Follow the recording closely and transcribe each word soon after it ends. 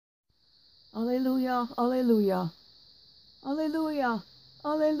Alleluia, alleluia, alleluia,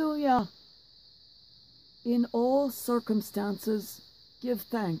 alleluia. In all circumstances, give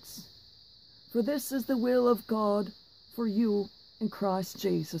thanks, for this is the will of God for you in Christ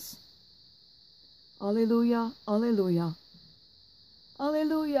Jesus. Alleluia, alleluia,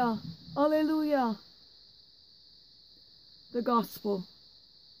 alleluia, alleluia. The Gospel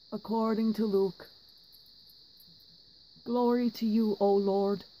according to Luke. Glory to you, O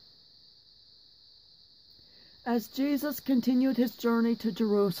Lord. As Jesus continued his journey to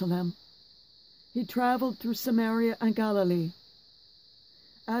Jerusalem, he traveled through Samaria and Galilee.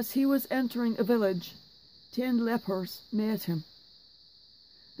 As he was entering a village, 10 lepers met him.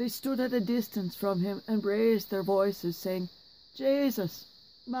 They stood at a distance from him and raised their voices, saying, "Jesus,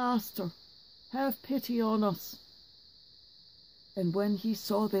 Master, have pity on us." And when he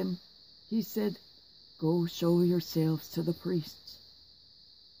saw them, he said, "Go show yourselves to the priests."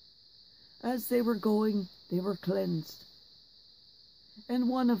 As they were going, they were cleansed. And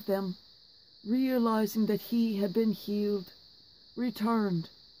one of them, realizing that he had been healed, returned,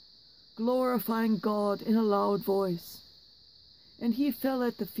 glorifying God in a loud voice. And he fell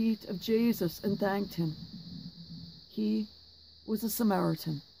at the feet of Jesus and thanked him. He was a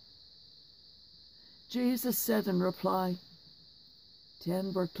Samaritan. Jesus said in reply,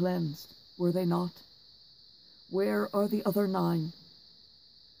 10 were cleansed, were they not? Where are the other 9?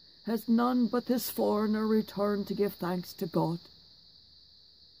 Has none but this foreigner returned to give thanks to God?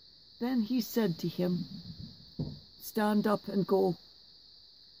 Then he said to him, "Stand up and go.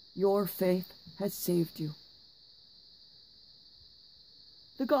 Your faith has saved you."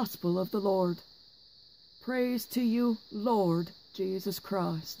 The Gospel of the Lord. Praise to you, Lord Jesus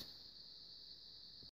Christ.